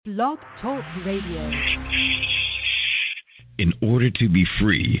Blog Talk Radio. In order to be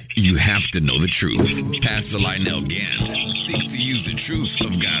free, you have to know the truth. Pastor Lionel Gantt seeks to use the truth of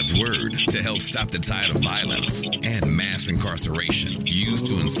God's Word to help stop the tide of violence and mass incarceration used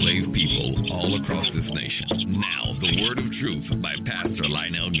to enslave people all across this nation. Now, the Word of Truth by Pastor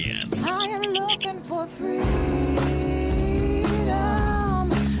Lionel Gantt. I am looking for freedom,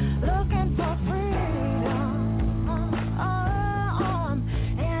 looking for freedom.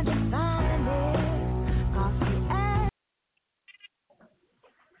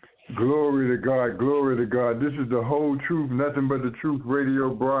 Glory to God, glory to God. This is the whole truth, nothing but the truth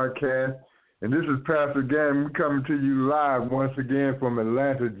radio broadcast. And this is Pastor Gantt. We're coming to you live once again from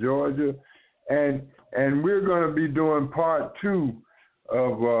Atlanta, Georgia. And we're going to be doing part 2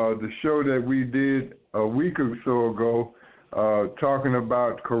 of the show that we did a week or so ago, talking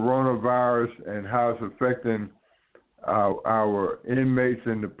about coronavirus and how it's affecting our inmates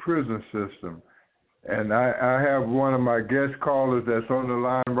in the prison system. And I have one of my guest callers that's on the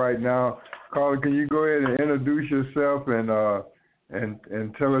line right now. Caller, can you go ahead and introduce yourself and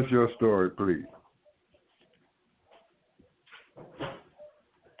tell us your story, please?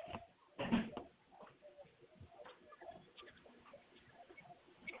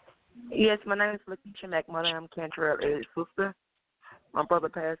 Yes, my name is Lakeisha McMullen. I'm Cantrell's sister. My brother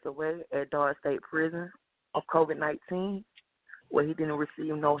passed away at Dart State Prison of COVID-19, where he didn't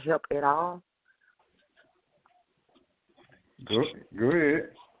receive no help at all. Go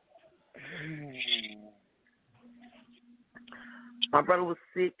ahead. My brother was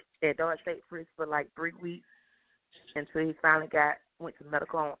sick at Dart State Prison for like 3 weeks until he finally went to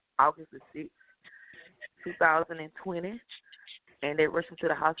medical on August the 6th, 2020, and they rushed him to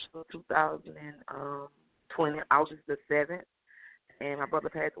the hospital 2020, August the 7th, and my brother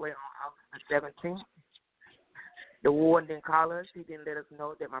passed away on August the 17th. The warden didn't call us. He didn't let us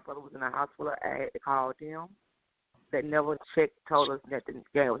know that my brother was in the hospital. I had to call them. They never checked, told us nothing.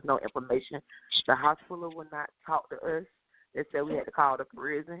 There was no information. The hospital would not talk to us. They said we had to call the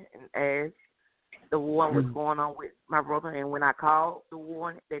prison and ask the warden what's going on with my brother. And when I called the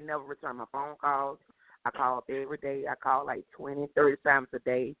warden, they never returned my phone calls. I called every day. I called like 20, 30 times a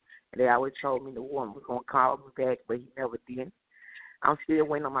day. And they always told me the warden was going to call me back, but he never did. I'm still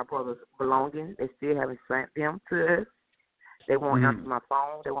waiting on my brother's belongings. They still haven't sent them to us. They won't answer my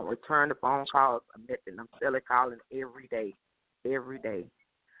phone. They won't return the phone calls or nothing. I'm still calling every day.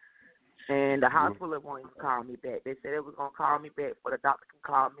 And the hospital won't even call me back. They said they was going to call me back, but the doctor can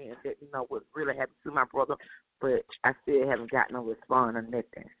call me and let me know what really happened to my brother. But I still haven't gotten no response or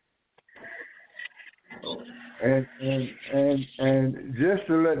nothing. And just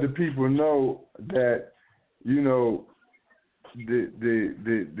to let the people know that, you know,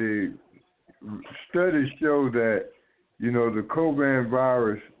 the studies show that, you know, the COVID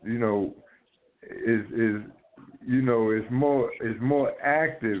virus, you know, is more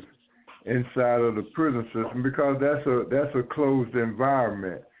active inside of the prison system because that's a closed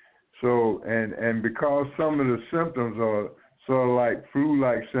environment. So and because some of the symptoms are sort of like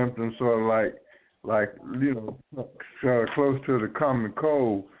flu-like symptoms, sort of like you know, sort of close to the common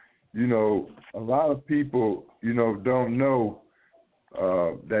cold, you know, a lot of people, you know, don't know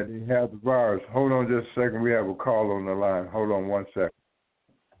that they have the virus. Hold on just a second. We have a call on the line. Hold on one second.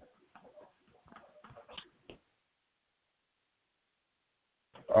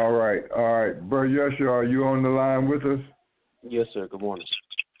 All right. Bro Yusha, are you on the line with us? Yes, sir. Good morning.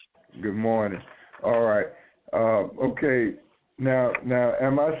 Good morning. All right. Okay. Now,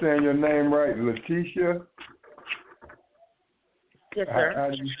 am I saying your name right? Letitia? Yes,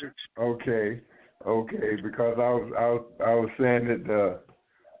 sir. Okay, because I was saying it the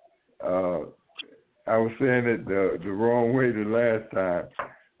wrong way the last time.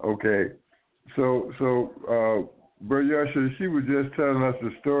 Okay, so Bro Yusha, she was just telling us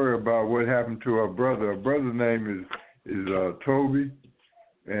the story about what happened to her brother. Her brother's name is Toby,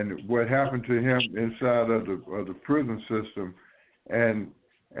 and what happened to him inside of the prison system, and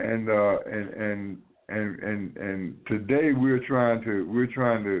today we're trying to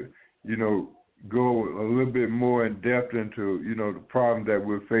you know, go a little bit more in depth into, you know, the problem that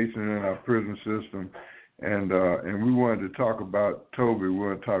we're facing in our prison system, and we wanted to talk about Toby. We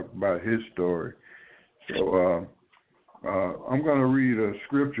want to talk about his story. So I'm going to read a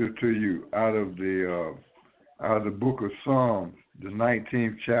scripture to you out of the book of Psalms, the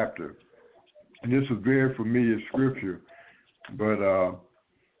 19th chapter. And this is a very familiar scripture, but I'm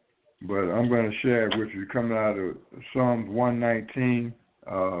going to share it with you, coming out of Psalms 119,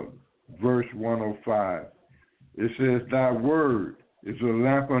 verse 105. It says, "Thy word is a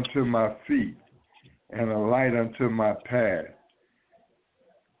lamp unto my feet and a light unto my path.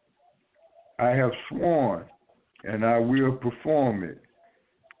 I have sworn, and I will perform it,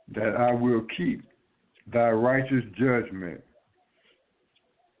 that I will keep thy righteous judgment.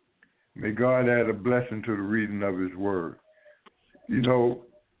 May God add a blessing to the reading of his word. You know,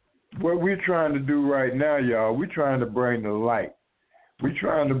 what we're trying to do right now, y'all, we're trying to bring the light. We're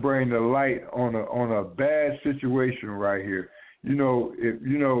trying to bring the light on a bad situation right here. You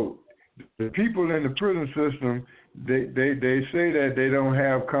know, the people in the prison system, they say that they don't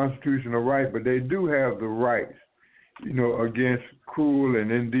have constitutional rights, but they do have the rights, you know, against cruel and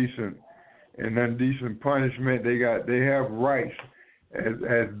indecent punishment. They have rights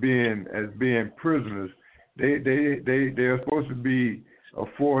as being prisoners. They are supposed to be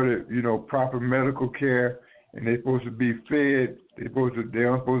afforded, you know, proper medical care, and they're supposed to be fed. They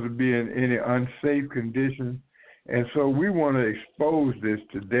aren't supposed to be in any unsafe conditions. And so we want to expose this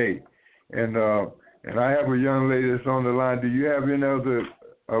today. And I have a young lady that's on the line. Do you have any other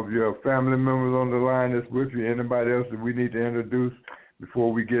of your family members on the line that's with you? Anybody else that we need to introduce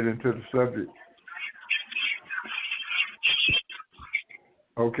before we get into the subject?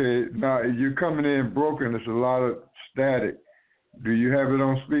 Okay, now you're coming in broken. There's a lot of static. Do you have it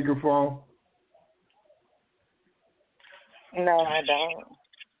on speakerphone? No, I don't.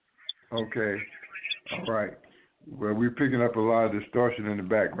 Okay, all right. Well, we're picking up a lot of distortion in the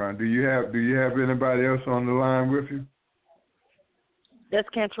background. Do you have anybody else on the line with you? That's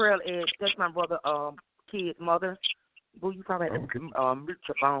Cantrell Edge. That's my brother, kid's mother. Boo, you probably have to mute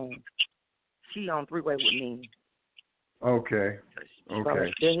your phone. She on three-way with me. Okay.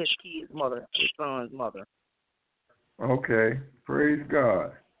 That's his kid's mother, his son's mother. Okay. Praise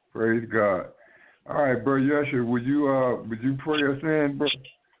God. Praise God. All right, Bro Yusha, would you pray us in, bro?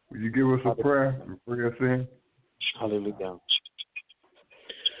 Would you give us a prayer and pray us in? Hallelujah.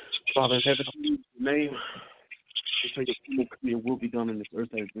 Father in heaven, in your name, we pray that your will be done in this earth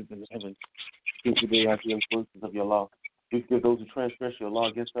as it is in heaven. Give today our daily influences of your law. We forgive those who transgress your law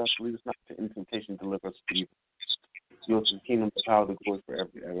against us. Lead us not to any temptation, deliver us from evil. Yours is the kingdom, the power, the glory forever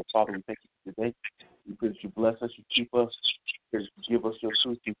and ever. Father, we thank you for today. We pray that you bless us, you keep us, you give us your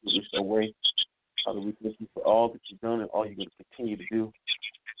truth, you put us away. Father, we thank you for all that you've done and all you're going to continue to do.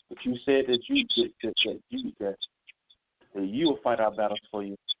 But you said that you will fight our battles for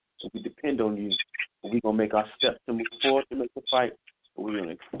you. So we depend on you. And we're going to make our steps to move forward to make the fight. But we're going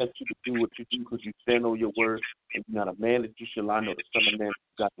to expect you to do what you do because you stand on your word. And you're not a man that you shall lie, nor the son of man that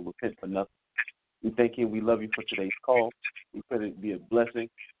you got to repent for nothing. We thank you and we love you for today's call. We pray that it be a blessing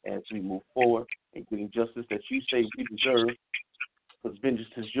as we move forward and getting justice that you say we deserve. Because vengeance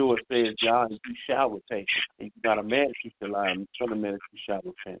is yours, says Yah, and you shall repay. And you're not a man that you shall lie, and the son of man that you shall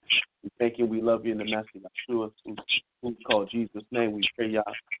repent. We thank you and we love you in the Master Yeshua, who we call Jesus' name. We pray, Yah.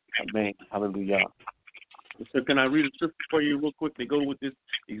 Amen. Hallelujah. So can I read a scripture for you real quick to go with this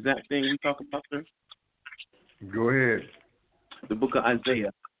exact thing we talk about, sir? Go ahead. The book of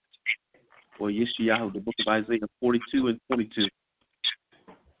Isaiah, or Yeshayahu, the book of Isaiah 42 and 22.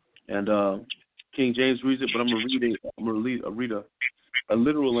 And King James reads it, but I'm going to read a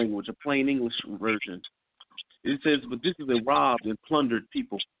literal language, a plain English version. It says, but this is a robbed and plundered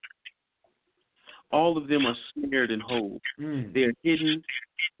people. All of them are snared and hold. They are hidden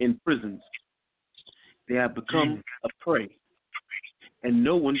in prisons. They have become a prey, and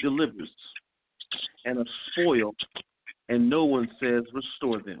no one delivers, and a spoil, and no one says,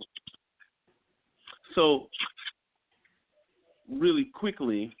 restore them. So, really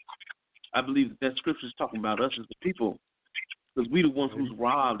quickly, I believe that scripture is talking about us as the people, because we the ones who's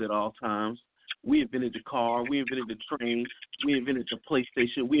robbed at all times. We invented the car, we invented the train, we invented the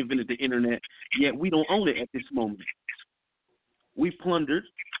PlayStation, we invented the internet, yet we don't own it at this moment. We plundered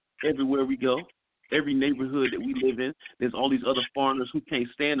everywhere we go, every neighborhood that we live in. There's all these other foreigners who can't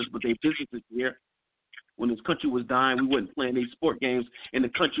stand us, but their businesses here. When this country was dying, we wasn't playing these sport games, and the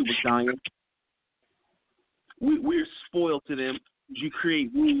country was dying. We're spoiled to them. You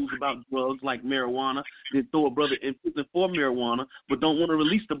create rules about drugs like marijuana, then throw a brother in prison for marijuana, but don't want to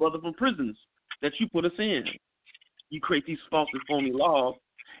release the brother from prisons that you put us in. You create these false and phony laws,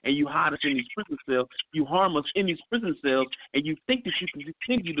 and you hide us in these prison cells. You harm us in these prison cells, and you think that you can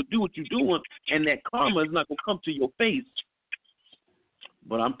continue to do what you're doing, and that karma is not going to come to your face.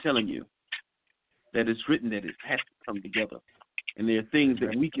 But I'm telling you that it's written that it has to come together. And there are things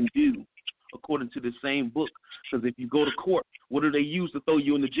that we can do according to the same book. Because if you go to court, what do they use to throw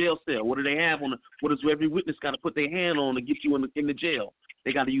you in the jail cell? What do they have on? What does every witness got to put their hand on to get you in the jail?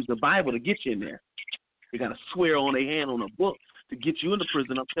 They got to use the Bible to get you in there. They got to swear on their hand on a book to get you into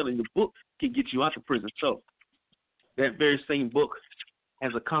prison. I'm telling you, the book can get you out of prison. So that very same book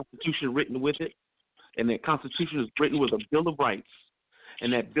has a constitution written with it, and that constitution is written with a Bill of Rights.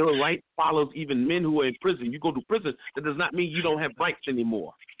 And that Bill of Rights follows even men who are in prison. You go to prison, that does not mean you don't have rights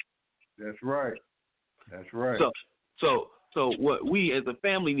anymore. That's right. That's right. So what we as a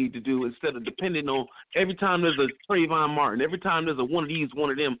family need to do, instead of depending on every time there's a Trayvon Martin, every time there's a one of these,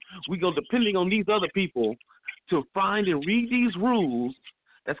 one of them, we go depending on these other people to find and read these rules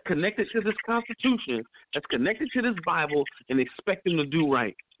that's connected to this Constitution, that's connected to this Bible, and expect them to do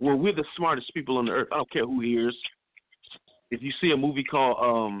right. Well, we're the smartest people on the earth. I don't care who hears. If you see a movie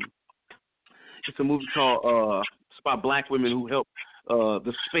called, it's about black women who helped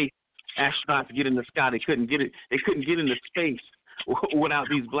the space astronauts get in the sky. They couldn't get it. They couldn't get into space without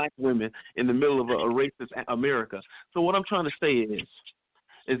these black women in the middle of a racist America. So what I'm trying to say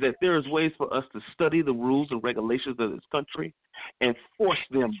is that there is ways for us to study the rules and regulations of this country and force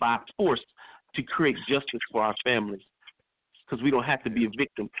them by force to create justice for our families, because we don't have to be a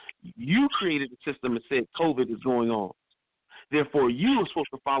victim. You created the system and said COVID is going on. Therefore, you are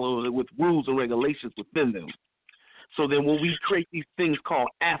supposed to follow it with rules and regulations within them. So then when we create these things called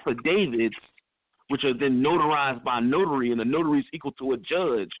affidavits, which are then notarized by a notary, and a notary is equal to a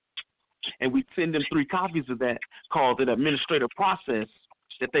judge, and we send them 3 copies of that called an administrative process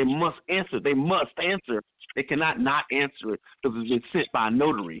that they must answer. They must answer. They cannot not answer it because it's been sent by a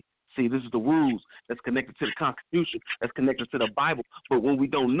notary. See, this is the rules that's connected to the Constitution, that's connected to the Bible. But when we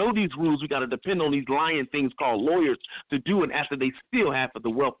don't know these rules, we got to depend on these lying things called lawyers to do it after they steal half of the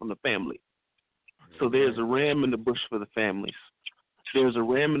wealth from the family. So there's a ram in the bush for the families. There's a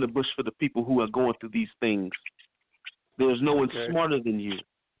ram in the bush for the people who are going through these things. There's no one smarter than you.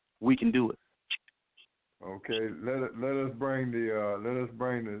 We can do it. Okay, let us bring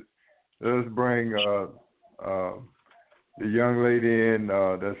the young lady in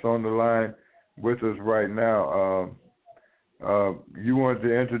that's on the line with us right now. You want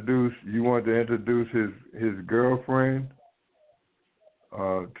to introduce his girlfriend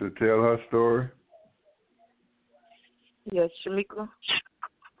to tell her story? Yes, Shamika.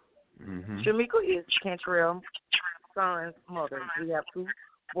 Mm-hmm. Shamika is Cantrell's son's mother. We have 2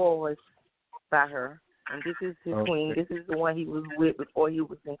 boys by her, and this is his queen. This is the one he was with before he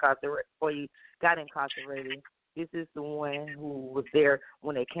was incarcerated. Before he got incarcerated. This is the one who was there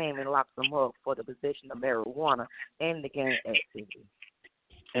when they came and locked him up for the possession of marijuana and the gang activity.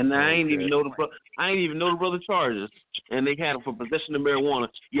 And I ain't even know the brother charges, and they had him for possession of marijuana.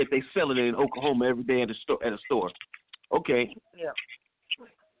 Yet they sell it in Oklahoma every day at a store. Okay. Yeah.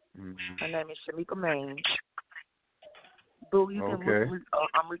 Mm-hmm. Her name is Shamika Maine. Boo, you can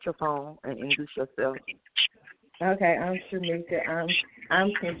reach your phone and introduce yourself. Okay, I'm Shamika.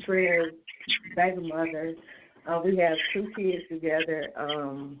 I'm Cantrell's baby mother. We have 2 kids together.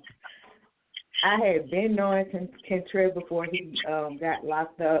 I had been knowing Cantrell before he got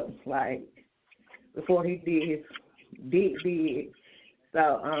locked up, like before he did his big.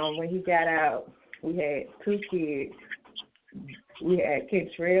 So when he got out, we had 2 kids. We had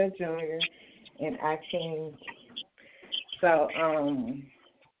Cantrell Jr. and Akeem. So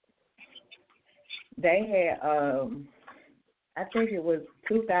they had I think it was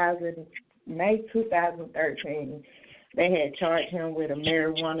May 2013. They had charged him with a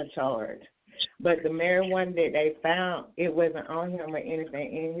marijuana charge. But the marijuana that they found, it wasn't on him or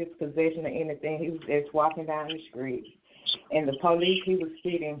anything, in his possession or anything. He was just walking down the street. And the police, he was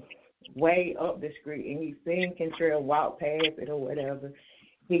sitting way up the street, and he seen Cantrell walk past it or whatever.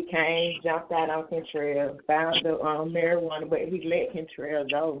 He came, jumped out on Cantrell, found the marijuana, but he let Cantrell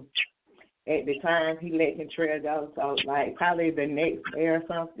go. At the time, he let Cantrell go. So, like, probably the next day or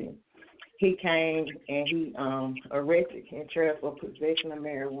something, he came and he arrested Cantrell for possession of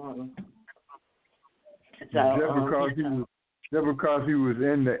marijuana. So, just because he was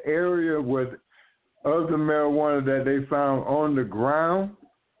in the area with other marijuana that they found on the ground?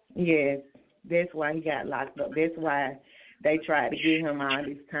 Yes, that's why he got locked up. That's why they tried to get him all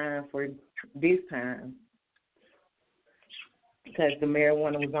this time for this time. Because the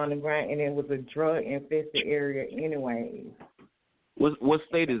marijuana was on the ground and it was a drug-infested area anyway. What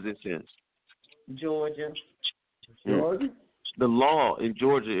state is this in? Georgia. Georgia? The law in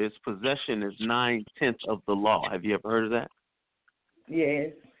Georgia is possession is 9/10 of the law. Have you ever heard of that?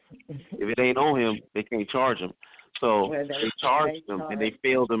 Yes. If it ain't on him, they can't charge him. So they charged him and they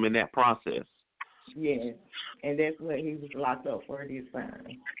failed him in that process. Yes, and that's what he was locked up for this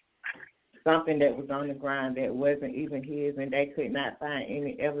time. Something that was on the ground that wasn't even his, and they could not find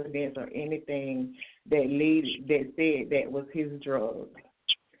any evidence or anything that said that was his drug.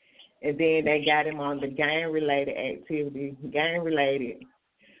 And then they got him on the gang-related activity,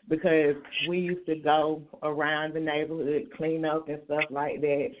 because we used to go around the neighborhood, clean up and stuff like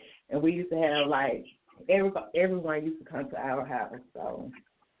that, and we used to have, like, everyone used to come to our house. So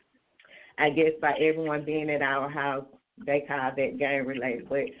I guess by everyone being at our house, they called that gang related.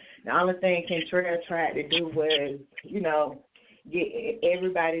 But the only thing Kentrell tried to do was, get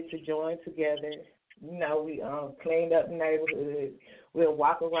everybody to join together. We cleaned up the neighborhood. We'll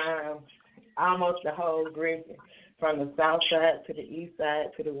walk around almost the whole Griffin, from the south side to the east side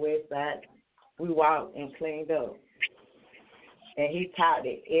to the west side. We walked and cleaned up. And he taught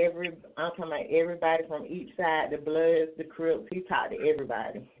I'm talking about everybody from each side, the Bloods, the Crips. He taught to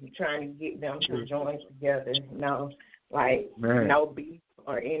everybody. He's trying to get them to join together. No beef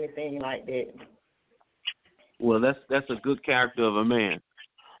or anything like that. Well, that's a good character of a man.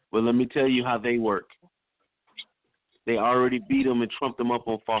 Well, let me tell you how they work. They already beat him and trumped him up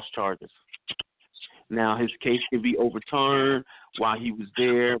on false charges. Now his case can be overturned while he was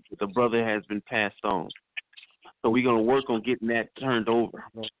there, but the brother has been passed on. So we're going to work on getting that turned over,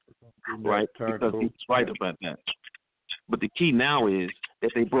 right? Because he's right about that. But the key now is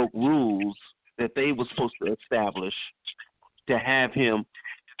that they broke rules that they were supposed to establish to have him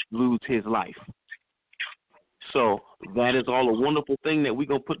lose his life. So that is all a wonderful thing that we're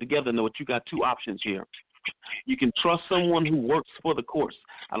going to put together. Now, you got two options here. You can trust someone who works for the courts.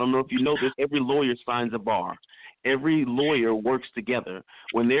 I don't know if you know this. Every lawyer signs a bar. Every lawyer works together.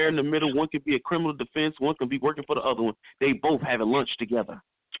 When they're in the middle, one could be a criminal defense, one could be working for the other one. They both having lunch together.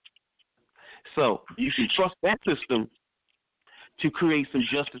 So you can trust that system to create some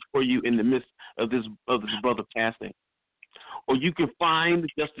justice for you in the midst of this brother passing. Or you can find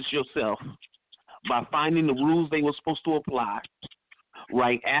justice yourself by finding the rules they were supposed to apply.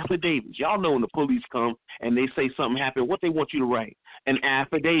 Write affidavits. Y'all know when the police come and they say something happened, what they want you to write? An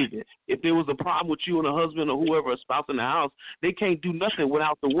affidavit. If there was a problem with you and a husband or whoever, a spouse in the house, they can't do nothing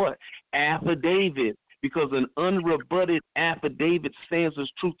without the what? Affidavit. Because an unrebutted affidavit stands as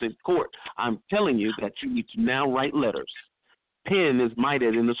truth in court. I'm telling you that you need to now write letters. Pen is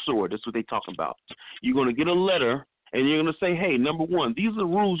mightier than the sword. That's what they talk about. You're going to get a letter, and you're going to say, hey, number one, these are the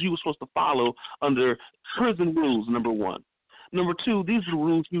rules you were supposed to follow under prison rules, number one. Number two, these are the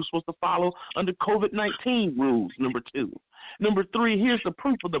rules you were supposed to follow under COVID-19 rules, number two. Number three, here's the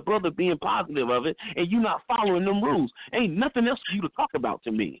proof of the brother being positive of it, and you not following them rules. Ain't nothing else for you to talk about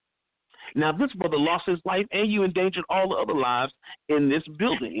to me. Now, this brother lost his life, and you endangered all the other lives in this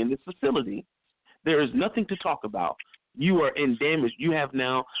building, in this facility. There is nothing to talk about. You are in damage. You have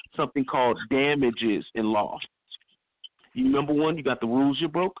now something called damages in law. Number one, you got the rules you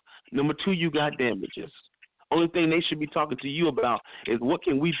broke. Number two, you got damages. Only thing they should be talking to you about is what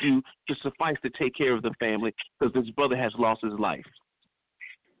can we do to suffice to take care of the family because this brother has lost his life.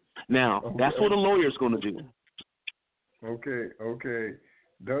 Now, that's what a lawyer's going to do. Okay.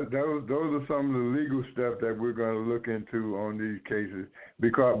 Those are some of the legal stuff that we're going to look into on these cases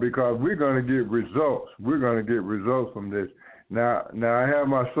because we're going to get results. We're going to get results from this. Now I have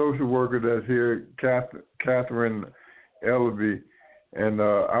my social worker that's here, Catherine Ellaby, and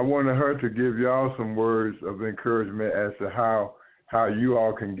I wanted her to give y'all some words of encouragement as to how you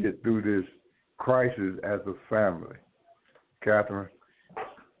all can get through this crisis as a family. Catherine?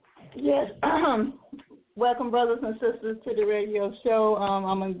 Yes. Welcome, brothers and sisters, to the radio show.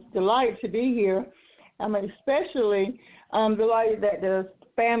 I'm delighted to be here. I'm especially delighted that the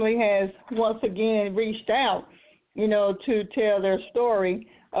family has once again reached out, to tell their story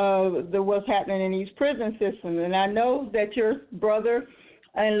of what's happening in these prison systems. And I know that your brother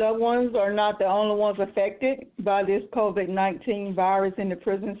and loved ones are not the only ones affected by this COVID-19 virus in the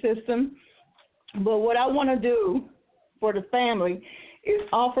prison system. But what I want to do for the family is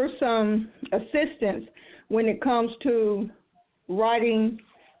offer some assistance when it comes to writing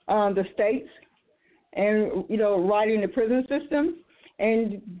the states and, writing the prison system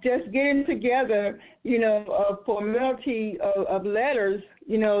and just getting together, a formality of letters,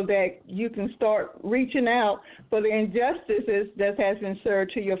 that you can start reaching out for the injustices that has been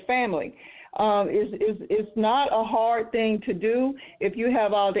served to your family. It's not a hard thing to do if you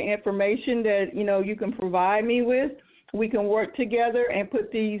have all the information that, you can provide me with. We can work together and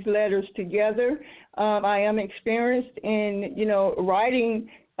put these letters together. I am experienced in, writing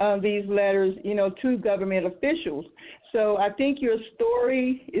these letters, to government officials. So I think your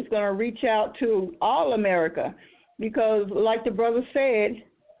story is going to reach out to all America because, like the brother said,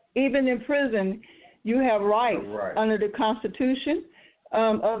 even in prison, you have rights under the Constitution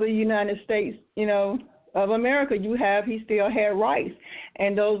of the United States, of America. He still had rights.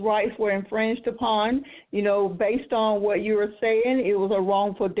 And those rights were infringed upon, based on what you were saying. It was a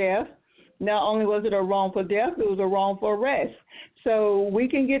wrongful death. Not only was it a wrongful death, it was a wrongful arrest. So we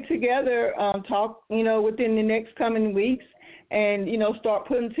can get together, talk, within the next coming weeks and, start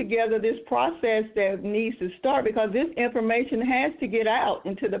putting together this process that needs to start, because this information has to get out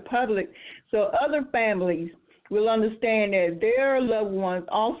into the public so other families will understand that their loved ones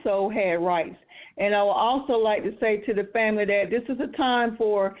also had rights. And I would also like to say to the family that this is a time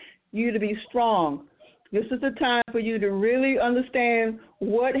for you to be strong. This is a time for you to really understand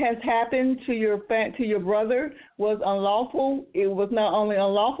what has happened to your brother was unlawful. It was not only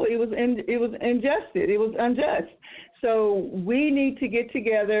unlawful, it was injustice. It was unjust. So we need to get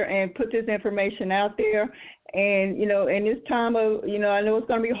together and put this information out there. And, in this time of, I know it's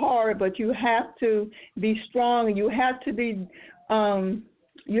going to be hard, but you have to be strong. You have to be,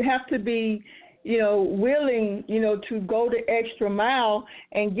 willing, to go the extra mile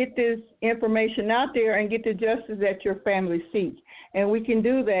and get this information out there and get the justice that your family seeks. And we can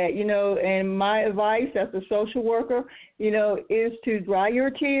do that, and my advice as a social worker, is to dry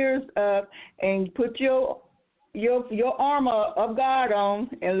your tears up and put your armor of God on,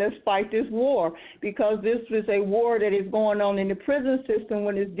 and let's fight this war, because this is a war that is going on in the prison system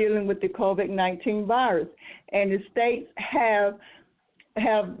when it's dealing with the COVID-19 virus. And the states have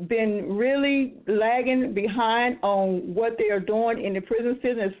been really lagging behind on what they are doing in the prison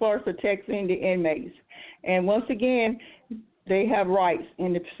system as far as protecting the inmates. And once again, they have rights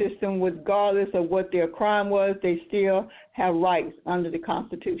in the system regardless of what their crime was. They still have rights under the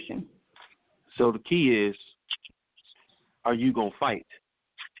Constitution. So the key is, are you going to fight?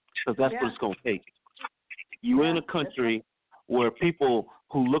 Because that's what it's going to take. You're in a country where people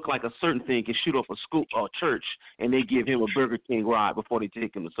who look like a certain thing can shoot up a school or a church, and they give him a Burger King ride before they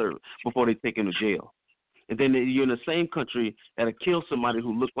take him to service, before they take him to jail. And then you're in the same country that'll kill somebody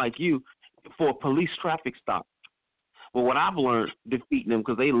who look like you for a police traffic stop. Well, what I've learned defeating them,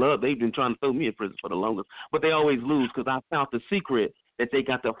 because they've been trying to throw me in prison for the longest, but they always lose, because I found the secret that they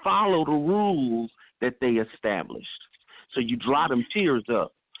got to follow the rules that they established. So you dry them tears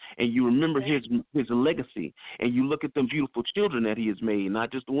up, and you remember his legacy, and you look at them beautiful children that he has made,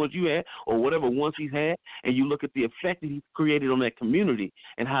 not just the ones you had or whatever ones he's had, and you look at the effect that he created on that community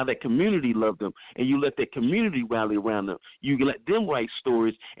and how that community loved them, and you let that community rally around them. You let them write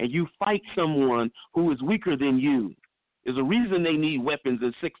stories, and you fight someone who is weaker than you. There's a reason they need weapons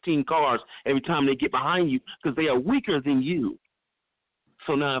and 16 cars every time they get behind you, because they are weaker than you.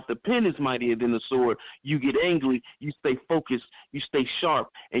 So now if the pen is mightier than the sword, you get angry, you stay focused, you stay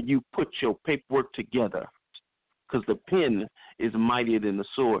sharp, and you put your paperwork together, because the pen is mightier than the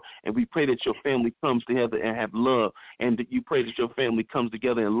sword. And we pray that your family comes together and have love, and that you pray that your family comes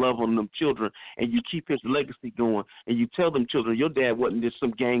together and love on them children, and you keep his legacy going, and you tell them children, your dad wasn't just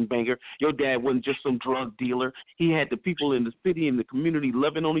some gangbanger, your dad wasn't just some drug dealer. He had the people in the city and the community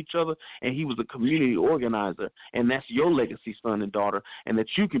loving on each other, and he was a community organizer, and that's your legacy, son and daughter, and that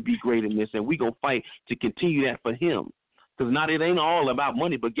you can be great in this, and we're going to fight to continue that for him. Because now it ain't all about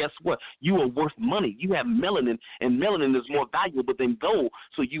money, but guess what? You are worth money. You have melanin, and melanin is more valuable than gold.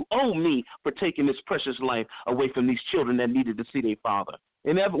 So you owe me for taking this precious life away from these children that needed to see their father,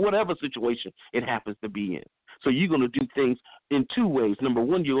 in whatever situation it happens to be in. So you're going to do things in two ways. Number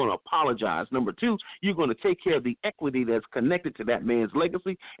one, you're going to apologize. Number two, you're going to take care of the equity that's connected to that man's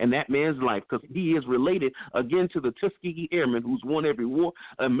legacy and that man's life, because he is related, again, to the Tuskegee Airmen who's won every war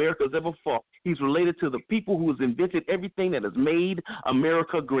America's ever fought. He's related to the people who has invented everything that has made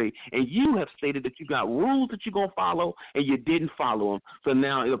America great. And you have stated that you got rules that you're going to follow, and you didn't follow them. So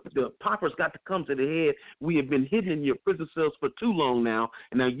now the popper's got to come to the head. We have been hidden in your prison cells for too long now,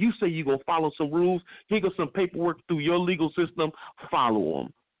 and now you say you're going to follow some rules. Here goes some paperwork through your legal system. Follow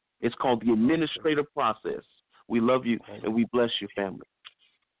them. It's called the administrative process. We love you, and we bless your family.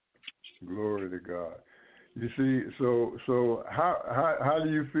 Glory to God. You see, so how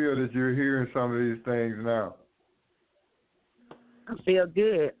do you feel that you're hearing some of these things now? I feel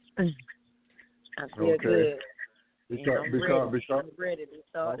good. I feel good. Because I'm ready to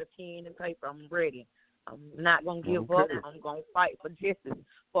start the pen and paper. I'm ready. I'm not going to give up. I'm going to fight for justice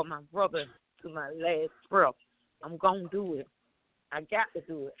for my brother to my last breath. I'm going to do it. I got to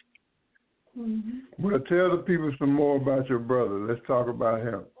do it. Mm-hmm. Well, tell the people some more about your brother. Let's talk about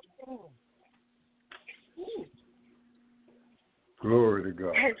him. Glory to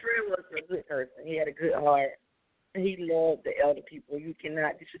God. Trey was a good person. He had a good heart. He loved the elder people. You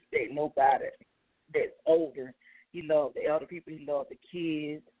cannot disrespect nobody that's older. He loved the elder people. He loved the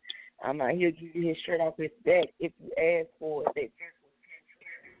kids. He'll give you his shirt off his back if you ask for it.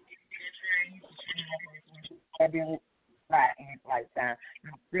 That in his lifetime.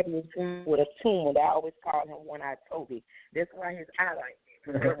 My brother was born with a tumor. I always called him One-Eyed Toby. That's why his eye like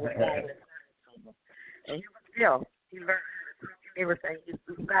that. And he was deaf. He learned how to talk everything just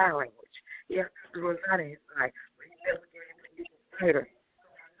through sign language. He had to do a lot in his life. But he never gave him Hater.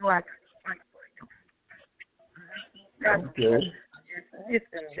 Like, Okay.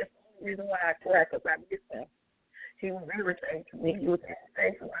 listen, that's the reason why I cry, because I miss him. He was everything to me. He was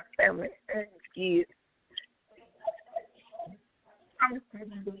everything to my family and his kids. I'm just going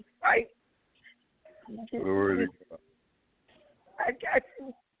to fight. Glory to God. I got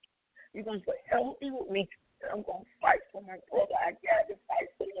you. You're going to forever be with me. I'm going to fight for my brother. I got to fight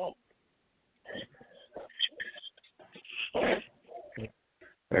for him.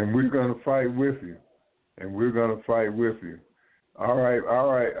 And we're going to fight with you. And we're going to fight with you. All right.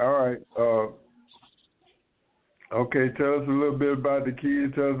 Okay, tell us a little bit about the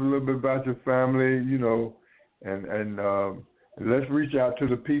kids. Tell us a little bit about your family, and let's reach out to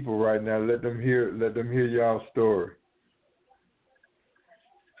the people right now. Let them hear y'all's story.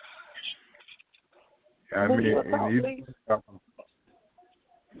 I mean,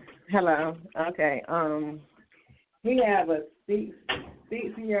 Hello. Okay. We have a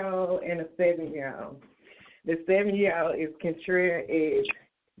 6-year-old and a 7-year-old. The 7-year-old is Contreras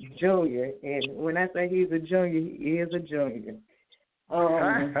Junior, and when I say he's a junior, he is a junior.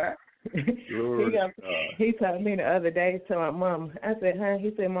 He told me the other day to my mom. I said, "Huh?"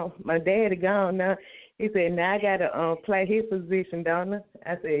 He said, "Mom, my daddy gone now." He said, "Now I gotta play his position, don't I?"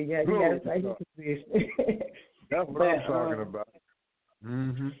 I said, "Yeah, you gotta play his position." That's what I'm talking about.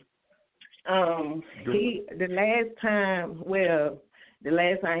 The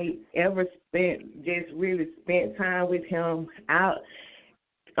last time he ever really spent time with him out.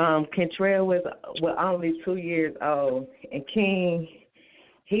 Contreras was only 2 years old, and King,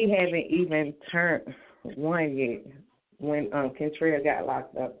 he haven't even turned 1 yet when Contreras got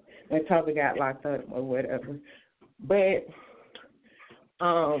locked up, when Toby got locked up or whatever. But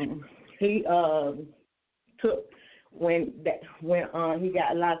he took when he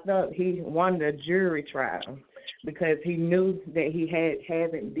got locked up, he wanted a jury trial because he knew that he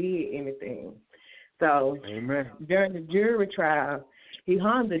haven't did anything. So Amen. During the jury trial, he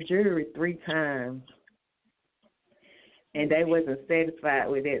hung the jury 3 times, and they wasn't satisfied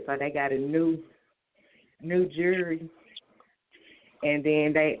with it, so they got a new jury, and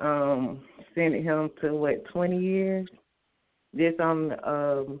then they sent him to 20 years, just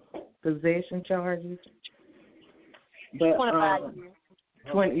on possession charges. But 25 years.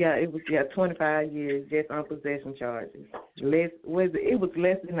 25 years just on possession charges. It was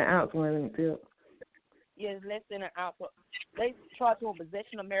less than an ounce, wasn't it? Yeah, less than an ounce. They charged him with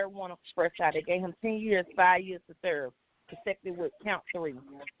possession of marijuana first time. They gave him 10 years, 5 years to serve, consecutive with count 3.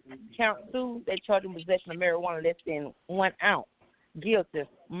 Count 2, they charged him with possession of marijuana less than 1 ounce. Guilty,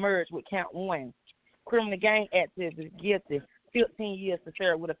 merged with count 1. Criminal gang activity, guilty, 15 years to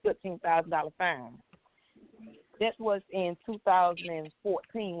serve with a $15,000 fine. That was in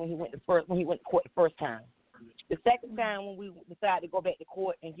 2014 when he went to court the first time. The second time when we decided to go back to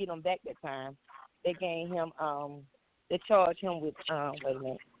court and get him back that time, they gave him they charged him with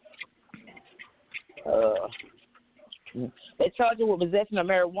they charged him with possession of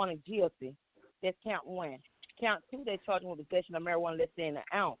marijuana guilty. That's count 1. Count 2, they charged him with possession of marijuana less than an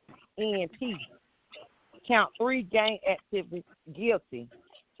ounce. NP. Count 3, gang activity guilty.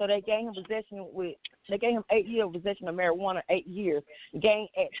 So they gave him 8 years of possession of marijuana, 8 years. Gang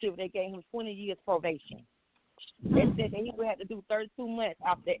activity, they gave him 20 years probation. They said that he would have to do 32 months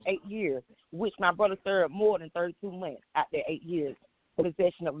after 8 years, which my brother served more than 32 months after 8 years for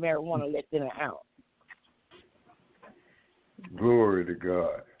possession of marijuana less than an ounce. Glory to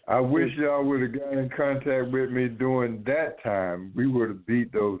God. I wish y'all would have got in contact with me during that time. We would have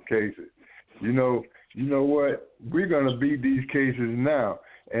beat those cases. You know what? We're going to beat these cases now,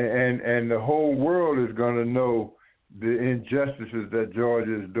 and the whole world is going to know the injustices that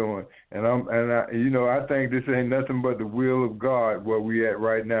Georgia is doing. And I think this ain't nothing but the will of God where we at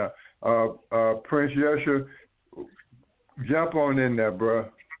right now. Prince Yesha, jump on in there, bro.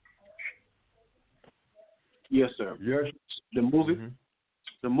 Yes, sir. Yes. The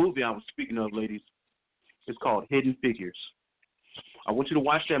movie I was speaking of, ladies, is called Hidden Figures. I want you to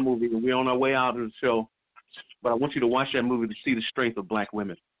watch that movie, and we're on our way out of the show, but I want you to watch that movie to see the strength of black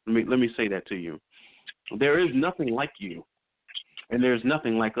women. Let me say that to you. There is nothing like you, and there's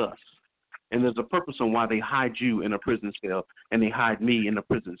nothing like us. And there's a purpose on why they hide you in a prison cell and they hide me in a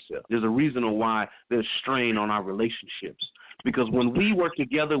prison cell. There's a reason on why there's strain on our relationships. Because when we work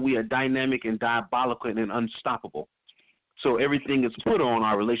together, we are dynamic and diabolical and unstoppable. So everything is put on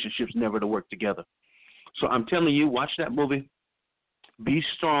our relationships never to work together. So I'm telling you, watch that movie. Be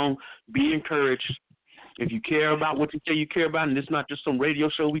strong. Be encouraged. If you care about what you say you care about, and it's not just some radio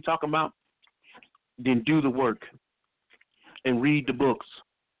show we talk about, then do the work and read the books.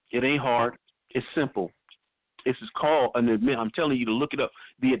 It ain't hard. It's simple. This is called I'm telling you to look it up.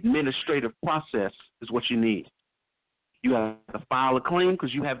 The administrative process is what you need. You have to file a claim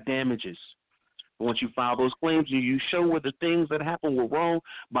because you have damages. Once you file those claims, you show where the things that happened were wrong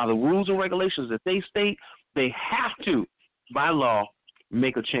by the rules and regulations that they state. They have to, by law,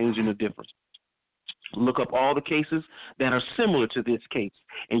 make a change in the difference. Look up all the cases that are similar to this case,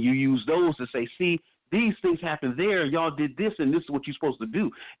 and you use those to say, see, these things happened there, y'all did this, and this is what you're supposed to do.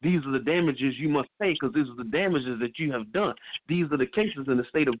 These are the damages you must pay because these are the damages that you have done. These are the cases in the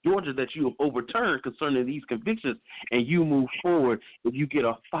state of Georgia that you have overturned concerning these convictions, and you move forward if you get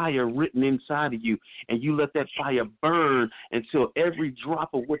a fire written inside of you, and you let that fire burn until every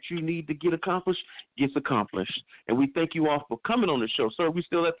drop of what you need to get accomplished gets accomplished. And we thank you all for coming on the show. Sir, we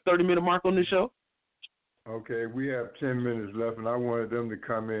still at the 30-minute mark on this show? Okay, we have 10 minutes left, and I wanted them to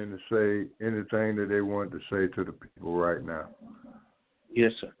come in and say anything that they want to say to the people right now.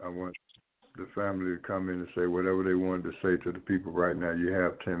 Yes, sir. I want the family to come in and say whatever they wanted to say to the people right now. You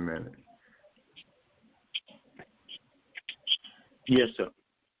have 10 minutes. Yes, sir.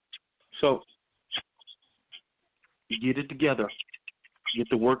 So, get it together. Get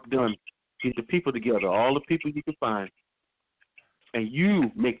the work done. Get the people together, all the people you can find. And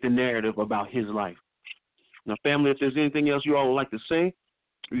you make the narrative about his life. Now, family, if there's anything else you all would like to say,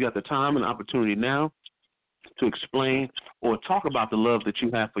 you got the time and opportunity now to explain or talk about the love that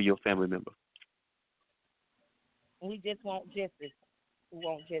you have for your family member. We just want justice. We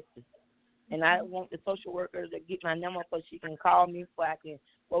want justice. And I want the social worker to get my number so she can call me so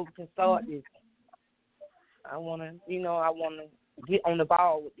we can start this. I want to get on the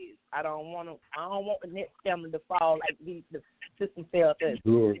ball with this. I don't want the next family to fall like the system failed us.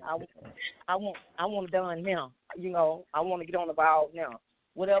 Sure. I want it done now. I want to get on the ball now.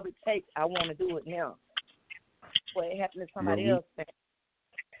 Whatever it takes, I want to do it now. But it happened to somebody else.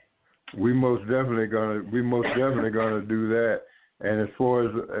 We most definitely gonna do that. And as far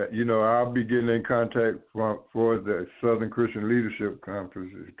as I'll be getting in contact for the Southern Christian Leadership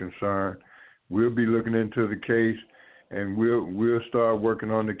Conference is concerned. We'll be looking into the case, and we'll start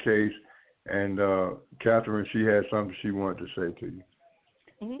working on the case. And Catherine, she had something she wanted to say to you.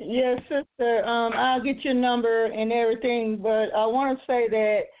 Yes, sister. I'll get your number and everything, but I want to say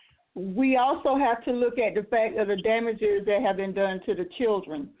that we also have to look at the fact of the damages that have been done to the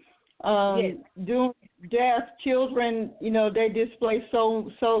children. During death, children, they display so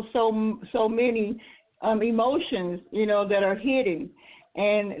many emotions, that are hidden,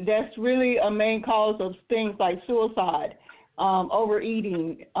 and that's really a main cause of things like suicide,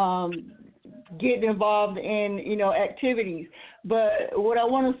 overeating, getting involved in, activities. But what I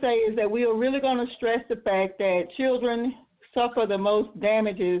want to say is that we are really going to stress the fact that children suffer the most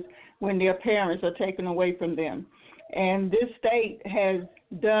damages when their parents are taken away from them. And this state has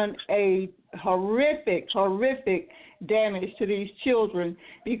done a horrific damage to these children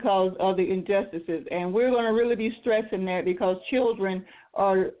because of the injustices. And we're going to really be stressing that because children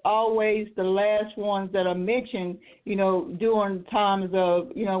are always the last ones that are mentioned, during times of,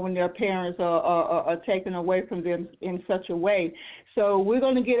 when their parents are taken away from them in such a way. So we're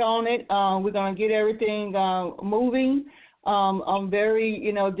going to get on it. We're going to get everything moving. I'm very,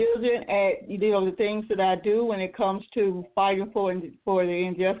 diligent at, the things that I do when it comes to fighting for the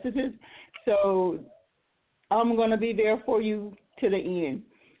injustices. So I'm going to be there for you to the end.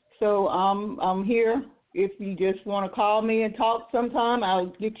 So I'm here. If you just want to call me and talk sometime, I'll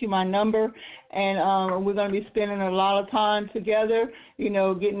get you my number, and we're going to be spending a lot of time together,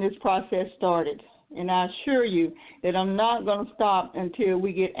 getting this process started. And I assure you that I'm not going to stop until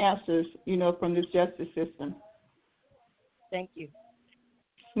we get answers, from this justice system. Thank you.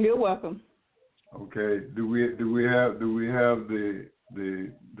 You're welcome. Okay. Do we have the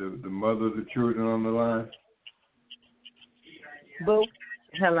mother of the children on the line? Boo.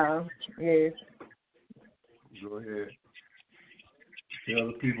 Hello. Yes. Go ahead. Tell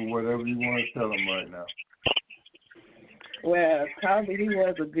the people whatever you want to tell them right now. Well, Kobe, he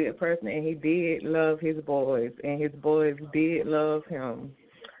was a good person, and he did love his boys, and his boys did love him.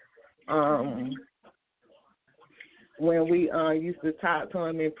 When we used to talk to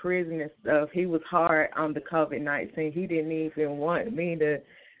him in prison and stuff, he was hard on the COVID-19. He didn't even want me to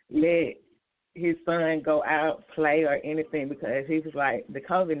let his son go out, play, or anything because he was like, the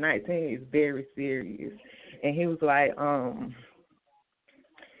COVID-19 is very serious. And he was like,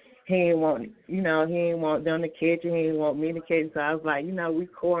 he didn't want them to catch it. He didn't want me to catch it. So I was like, we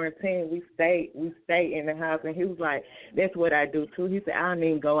quarantine. We stay in the house. And he was like, that's what I do too. He said, I don't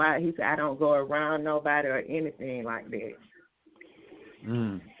even go out. He said, I don't go around nobody or anything like that.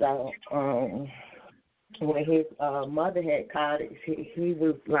 So when his mother had called it,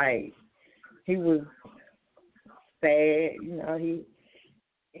 he was sad,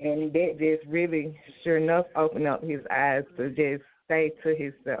 and that just really, sure enough, opened up his eyes to just stay to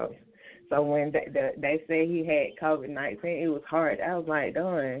himself. So when they say he had COVID-19, it was hard. I was like,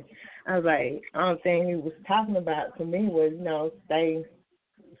 darn. I was like, only thing he was talking about to me was,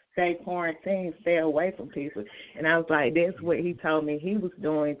 stay quarantined, stay away from people. And I was like, that's what he told me he was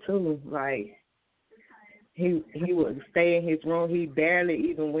doing too. Like, he would stay in his room. He barely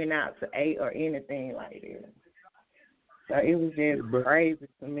even went out to eat or anything like that. So it was just crazy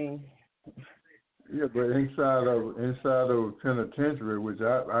to me. Yeah, but inside of a penitentiary, which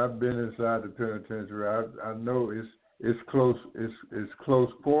I've been inside the penitentiary, I know it's close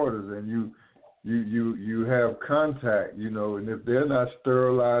quarters, and you have contact, and if they're not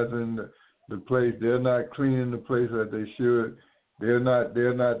sterilizing the place, they're not cleaning the place that they should, they're not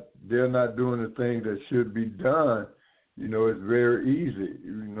doing the thing that should be done. It's very easy.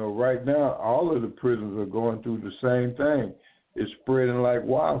 Right now all of the prisons are going through the same thing. It's spreading like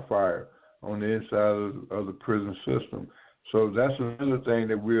wildfire on the inside of the prison system. So that's another thing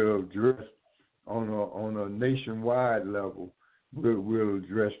that we'll address on a nationwide level. We'll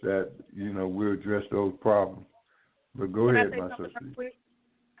address that. We'll address those problems. But go ahead, my sister.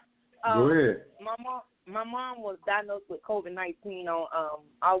 Go ahead. My mom was diagnosed with COVID-19 on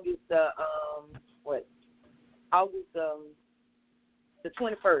August the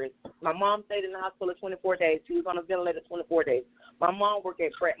 21st. My mom stayed in the hospital 24 days. She was on a ventilator 24 days. My mom worked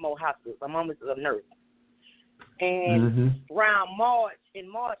at Fratmore Hospital. My mom is a nurse. And around in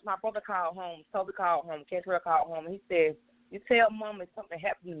March, my brother called home, Toby called home, Cantrell called home, and he said, you tell Mom if something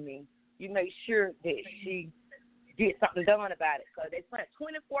happened to me, you make sure that she get something done about it. Because they sent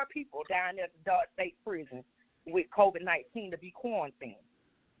 24 people down there to Dart State Prison with COVID-19 to be quarantined.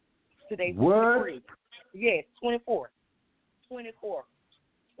 Today, what? Yes, 24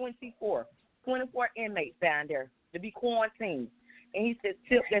 inmates down there to be quarantined. And he said,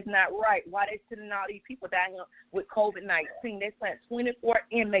 Tip, that's not right. Why they sending all these people down here with COVID-19? They sent 24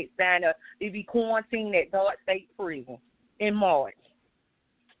 inmates down there to be quarantined at Dart State Prison in March.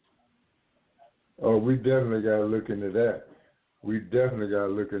 Oh, we definitely got to look into that.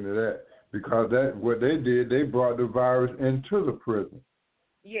 Because what they did, they brought the virus into the prison.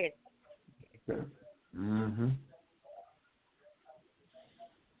 Yes. Okay.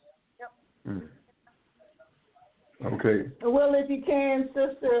 Yep. Okay. Well, if you can,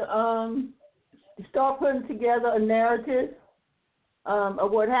 sister, start putting together a narrative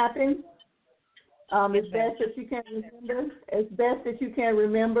of what happened. As best as you can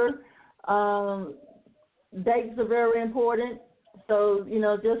remember. Dates are very important. So,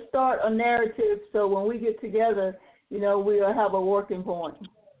 just start a narrative so when we get together, we'll have a working point.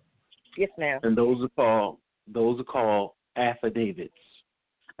 Yes, ma'am. And those are called affidavits.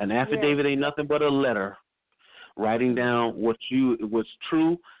 An affidavit ain't nothing but a letter writing down what's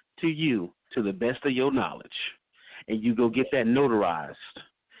true to you to the best of your knowledge. And you go get that notarized.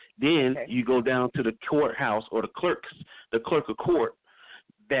 Then you go down to the courthouse or the clerk of court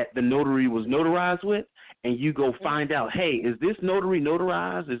that the notary was notarized with, and you go find out, hey, is this notary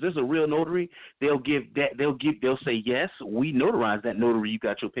notarized? Is this a real notary? They'll say, yes, we notarized that notary you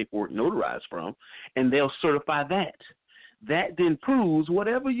got your paperwork notarized from, and they'll certify that. That then proves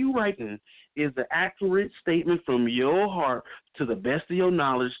whatever you writing is the accurate statement from your heart to the best of your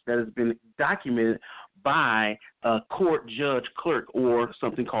knowledge that has been documented by a court judge, clerk, or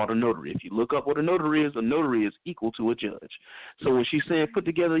something called a notary. If you look up what a notary is equal to a judge. So when she's saying put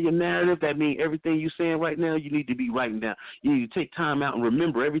together your narrative, that means everything you're saying right now, you need to be writing down. You need to take time out and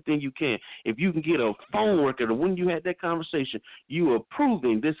remember everything you can. If you can get a phone record of when you had that conversation, you are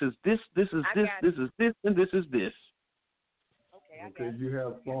proving this is this, this is this, this is this, and this is this. Okay, you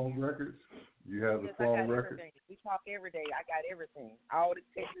have phone records? You have the phone records? Everything. We talk every day. I got everything. All the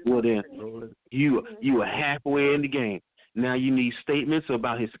texts. Well, then, you are halfway in the game. Now you need statements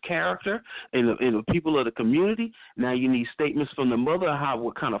about his character and the people of the community. Now you need statements from the mother,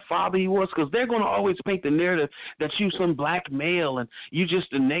 what kind of father he was, because they're going to always paint the narrative that you some black male and you just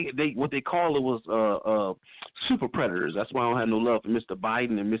what they call it was super predators. That's why I don't have no love for Mr.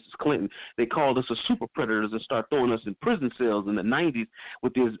 Biden and Mrs. Clinton. They called us a super predators and start throwing us in prison cells in the 90s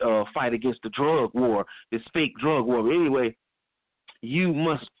with this fight against the drug war, this fake drug war. But anyway, you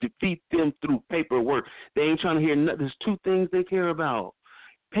must defeat them through paperwork. They ain't trying to hear nothing. There's two things they care about: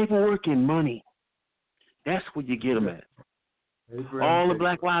 paperwork and money. That's where you get them at. All the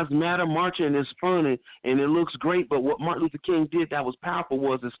Black Lives Matter marching is fun and it looks great, but what Martin Luther King did that was powerful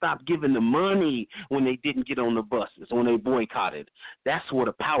was to stop giving the money when they didn't get on the buses, when they boycotted. That's where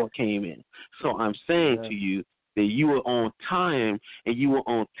the power came in. So I'm saying to you, that you are on time and you are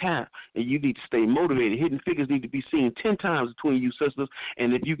on tap, and you need to stay motivated. Hidden Figures need to be seen 10 times between you sisters,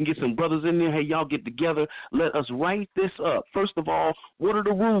 and if you can get some brothers in there, hey, y'all get together. Let us write this up. First of all, what are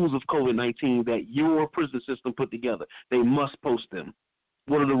the rules of COVID-19 that your prison system put together? They must post them.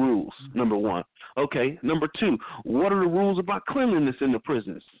 What are the rules? Number one. Okay. Number two, what are the rules about cleanliness in the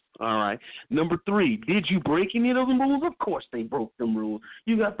prisons? All right. Number three, did you break any of them rules? Of course they broke them rules.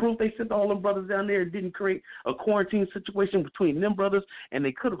 You got proof they sent all them brothers down there and didn't create a quarantine situation between them brothers, and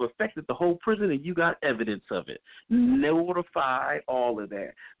they could have affected the whole prison, and you got evidence of it. Notify all of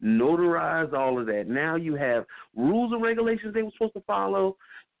that. Notarize all of that. Now you have rules and regulations they were supposed to follow,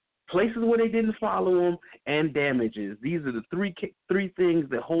 places where they didn't follow them, and damages. These are the three things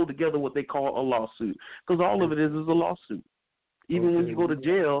that hold together what they call a lawsuit, because all of it is a lawsuit. Even when you go to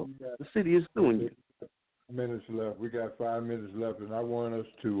jail, the city is suing you. Minutes left. We got 5 minutes left, and I want us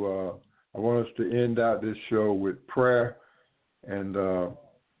to end out this show with prayer, and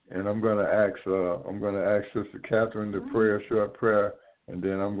I'm going to ask Sister Catherine to pray a short prayer, and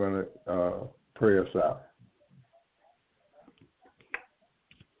then I'm going to pray us out.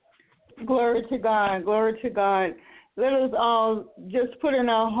 Glory to God. Glory to God. Let us all just put in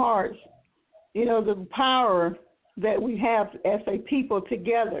our hearts, the power that we have as a people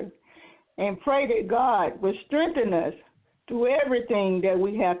together, and pray that God will strengthen us through everything that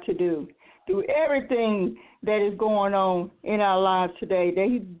we have to do, through everything that is going on in our lives today, that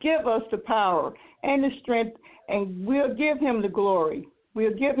He give us the power and the strength, and we'll give Him the glory.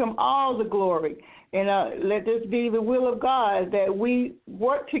 We'll give Him all the glory. And let this be the will of God, that we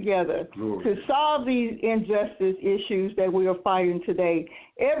work together to solve these injustice issues that we are fighting today.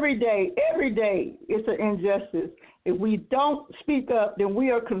 Every day, it's an injustice. If we don't speak up, then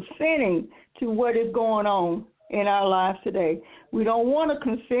we are consenting to what is going on in our lives today. We don't want to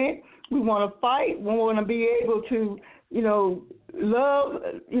consent. We want to fight. We want to be able to, love,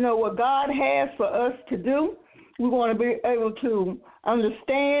 what God has for us to do. We want to be able to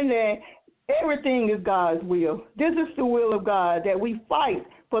understand that everything is God's will. This is the will of God, that we fight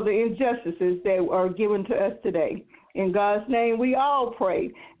for the injustices that are given to us today. In God's name, we all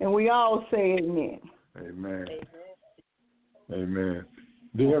pray, and we all say amen. Amen. Amen.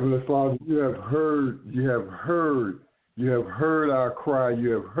 Dear Heavenly Father, you have heard our cry. You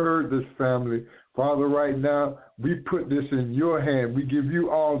have heard this family. Father, right now, we put this in your hand. We give you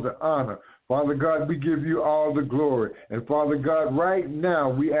all the honor. Father God, we give you all the glory. And Father God, right now,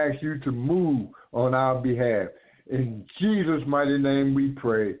 we ask you to move on our behalf. In Jesus' mighty name we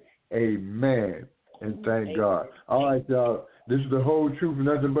pray. Amen. And thank God. All right, y'all. This is the Whole Truth,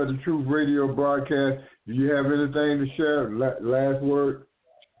 Nothing But the Truth radio broadcast. Do you have anything to share? Last word,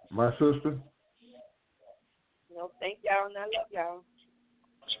 my sister? No, thank y'all, and I love y'all.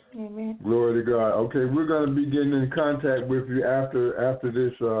 Amen. Glory to God. Okay, we're going to be getting in contact with you after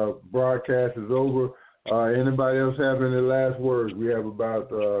this broadcast is over. Anybody else have any last words? We have about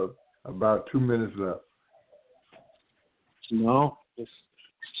 2 minutes left. No, just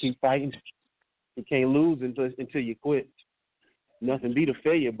keep fighting. You can't lose until you quit. Nothing beat a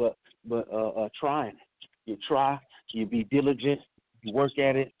failure, but trying. You try, you be diligent, you work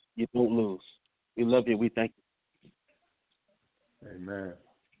at it, you don't lose. We love you. We thank you. Amen.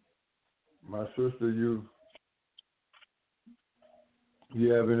 My sister, you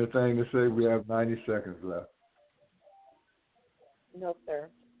have anything to say? We have 90 seconds left. No, sir.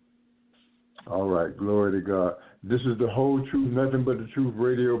 All right, glory to God. This is the Whole Truth, Nothing But the Truth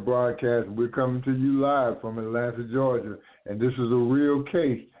radio broadcast. We're coming to you live from Atlanta, Georgia, and this is a real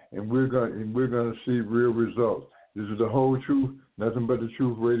case, and we're going to see real results. This is the Whole Truth, Nothing But the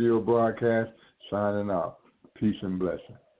Truth radio broadcast. Signing out. Peace and blessing.